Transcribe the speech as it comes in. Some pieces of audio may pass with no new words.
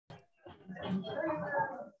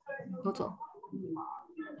どうぞ。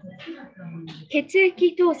血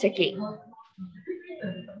液透析。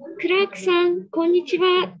クラークさん、こんにち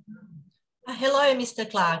は。Hello, Mr.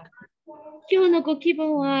 Clark. 今日のご気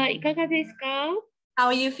分はいかがですか？ How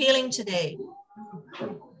are you feeling today?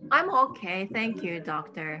 I'm okay. Thank you,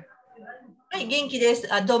 doctor. はい、元気です。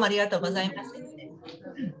どうもありがとうございます。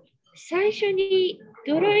最初に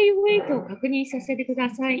ドライウェイトを確認させてくだ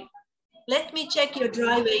さい。Let me check your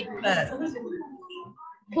dry weight first.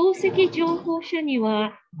 透析情報書に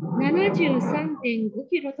は 73.5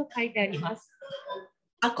 キロと書いてあります。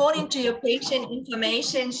According to your patient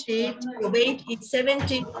information sheet, your weight is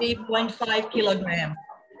 73.5 kilograms.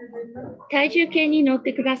 体重計に乗っ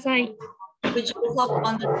てください。Would you hop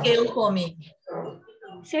on the scale for me?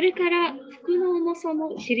 それから服の重さ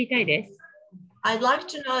も知りたいです。I'd like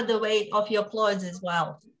to know the weight of your clothes as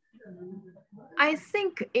well. I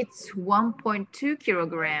think it's 1.2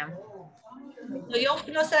 kilogram. 洋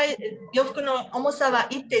服の重さは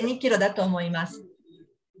 1.2 キロだと思います。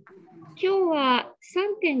今日は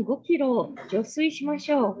 3.5 キロ除水しま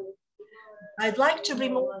しょう。I'd like to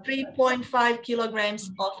remove 3.5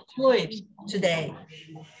 kilograms of fluid today.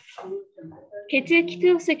 血液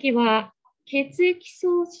透析は血液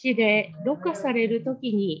装置でろ過されると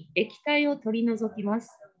きに液体を取り除きます。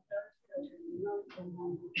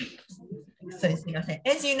すみません。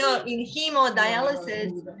As you know, in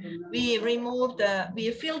hemodialysis, we're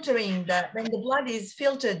filtering when the blood is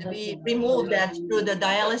filtered, we remove that through the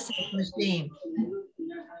dialysis machine.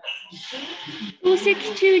 透析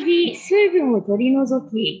中に水分を取り除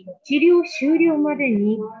き、治療終了まで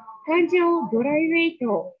に患者をドライウェイ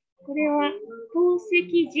ト、これは透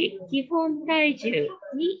析時基本体重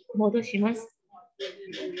に戻します。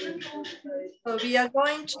So we are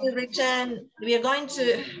going to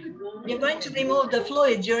remove the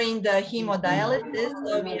fluid during the hemodialysis.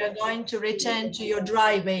 So we are going to return to your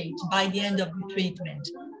dry weight by the end of the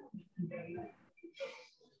treatment.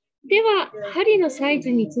 では、針のサイ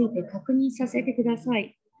ズについて確認させてくださ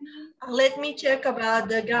い。Let me check about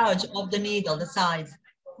the gauge of the needle, the size.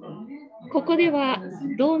 ここでは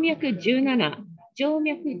動脈17、静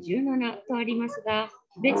脈17とありますが、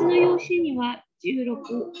別の用紙には16、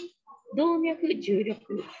動脈16、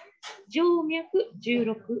静脈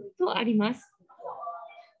16とあります。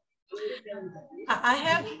I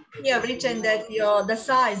have here written that the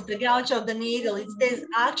size, the gauge of the needle, it says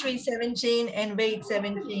artery 17 and weight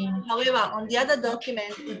 17. However, on the other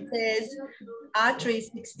document, it says artery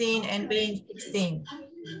 16 and weight 16.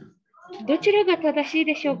 どちらが正しい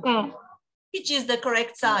でしょうか？ Which is the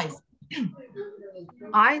correct size?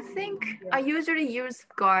 I think I usually use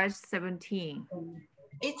gauge 17.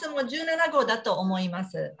 いつも17号だと思いま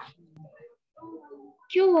す。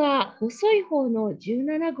今日は細い方の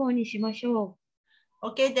17号にしましょう。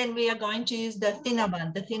Okay, then we are going to use the thinner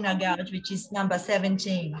one, the thinner gauge, which is number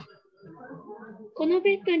 17. この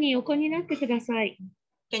ベッドに横になってください。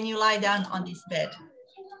Can you lie down on this bed?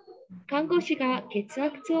 看護師が血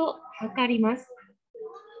圧を測ります。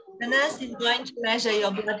The nurse is going to measure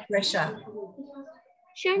your blood pressure.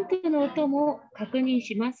 シャントの音も確認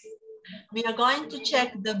します。We are going to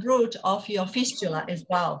check the root of your fistula as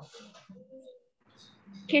well.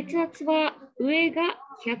 血圧は上が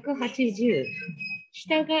180、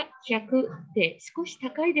下が100で少し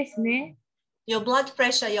高いですね。Your blood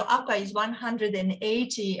pressure, your upper is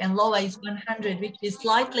 180 and lower is 100, which is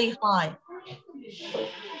slightly high.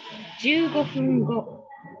 15分後。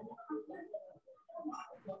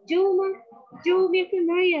静脈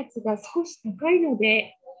内圧が少し高いの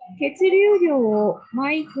で、血流量を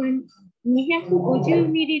毎分250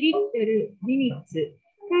ミリリットルミニッツ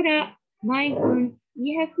から毎分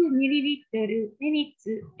200ミリリットルミニッ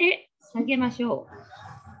ツへ下げましょう。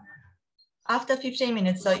After 15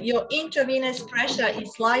 minutes, so your intravenous pressure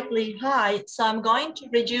is slightly high, so I'm going to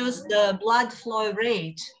reduce the blood flow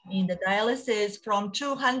rate in the dialysis from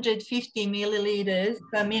 250 milliliters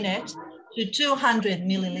per minute to 200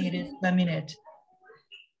 milliliters per minute.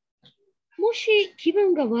 もし気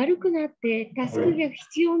分が悪くなって助けが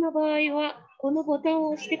必要な場合は、このボタンを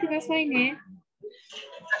押してくださいね。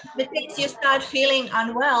In case you start feeling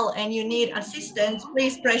unwell and you need assistance,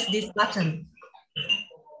 please press this button.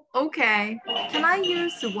 Okay. Can I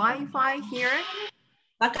use Wi-Fi here?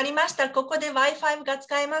 わかりました。ここで Wi-Fi が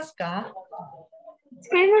使えますか？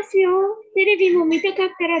使えますよ。テレビも見たかっ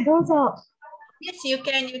たらどうぞ。Yes, you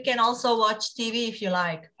can. You can also watch TV if you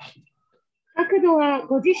like. 角度は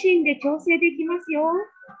ご自身で調整できますよ。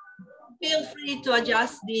Feel free to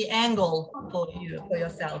adjust the angle for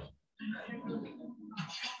yourself.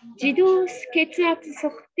 自動血圧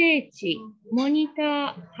測定値、モニタ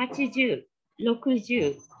ー80、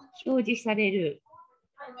60、表示される。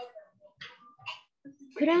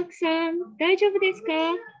クラークさん、大丈夫ですか？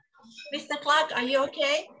 Mr. Clark, are you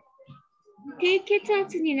okay? 低血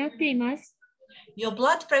圧になっています。Your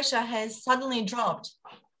blood pressure has suddenly dropped.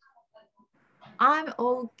 I'm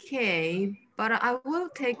okay, but I will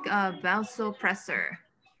take a vasopressor.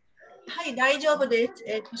 はい、大丈夫です。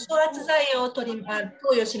昇圧剤を投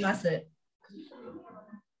与します。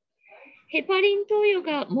ヘパリン投与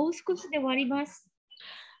がもう少しで終わります。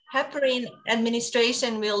Heparin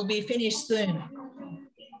administration will be finished soon.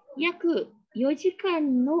 約4時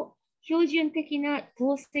間の標準的な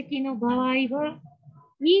透析の場合は、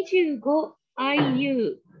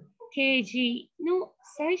25IU kg の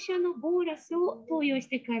最初のボーラスを投与し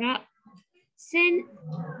てから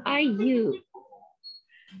 1000IU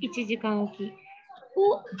 1時間おき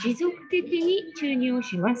を持続的に注入を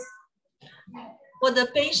します。For the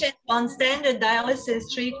patient on standard dialysis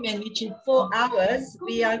treatment, which is 4 hours,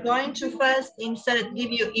 we are going to first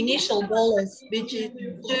give you initial bolus, which is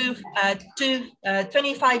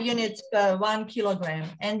 25 units per 1 kilogram.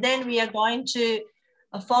 And then we are going to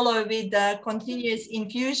follow with the continuous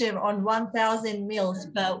infusion on 1000 mils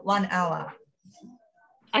per 1 hour.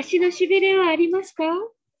 足のしびれはありますか？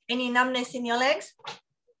 Any numbness in your legs?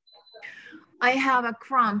 I have a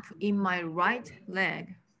cramp in my right leg.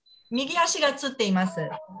 右足がつっています。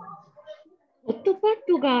ホットパッ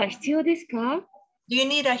ドが必要ですか？ Do you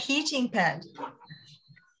need a heating pad?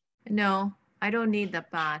 No, I don't need the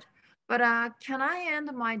pad. But can I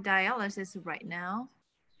end my dialysis right now?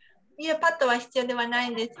 いや、パッドは必要ではな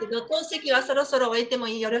いんですけど、透析はそろそろ終えても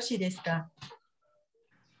よろしいですか？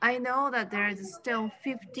 I know that there is still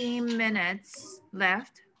 15 minutes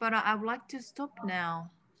left, but I would like to stop now.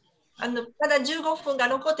 まだ15分が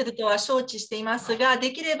残っているとは承知していますが、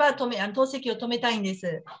できれば透析を止めたいんで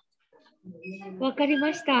す。わかり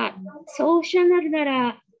ました。そうおっしゃるな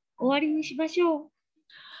ら終わりにしましょう。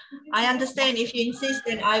I understand. If you insist,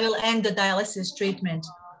 then I will end the dialysis treatment.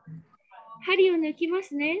 針を抜きま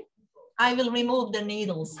すね。I will remove the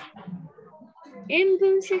needles. 塩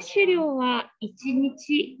分摂取量は1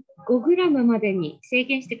日5グラムまでに制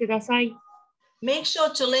限してください。Make sure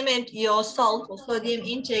to limit your salt or sodium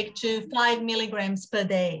intake to 5 milligrams per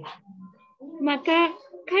day. また、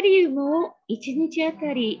カリウムを1日あ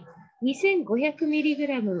たり2500ミリグ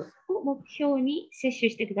ラムを目標に摂取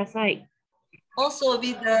してください。Also,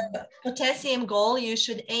 with the potassium goal, you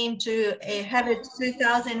should aim to have it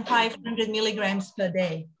 2,500 milligrams per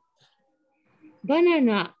day. バナ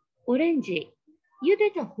ナ、オレンジ、茹で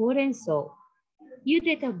たほうれん草、茹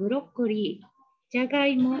でたブロッコリー、じゃが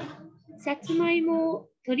いも、さつまいもを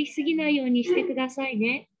取りすぎないようにしてください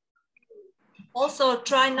ね。Also,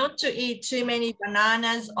 try not to eat too many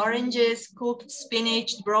bananas, oranges, cooked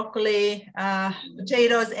spinach, broccoli,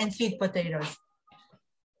 potatoes, and sweet potatoes.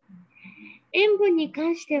 塩分に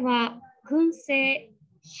関しては、燻製、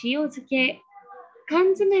塩漬け、缶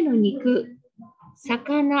詰の肉、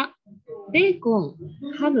魚、ベーコン、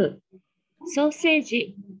ハム、ソーセー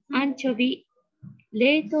ジ、アンチョビ、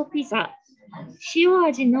冷凍ピザ、塩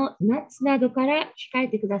味のナッツなどから控え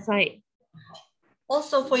てください。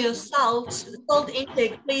Also, for your salt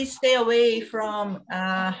intake, please stay away from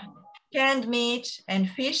canned meat and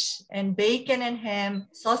fish and bacon and ham,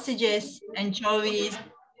 sausages, anchovies,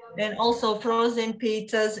 and also frozen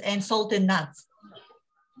pizzas and salted nuts.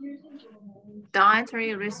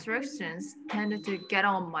 Dietary restrictions tend to get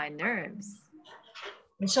on my nerves.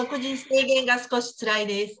 食事制限が少し辛い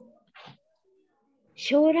です。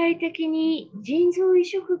将来的に腎臓移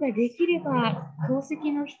植ができれば、透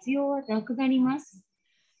析の必要はなくなります。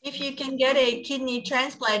If you can get a kidney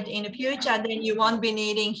transplant in the future, then you won't be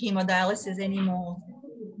needing hemodialysis anymore.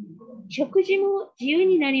 食事も自由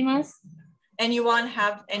になります。And you won't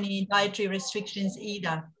have any dietary restrictions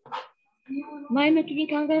either. 前向きに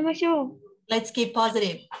考えましょう。Let's keep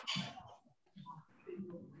positive.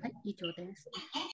 はい、以上です。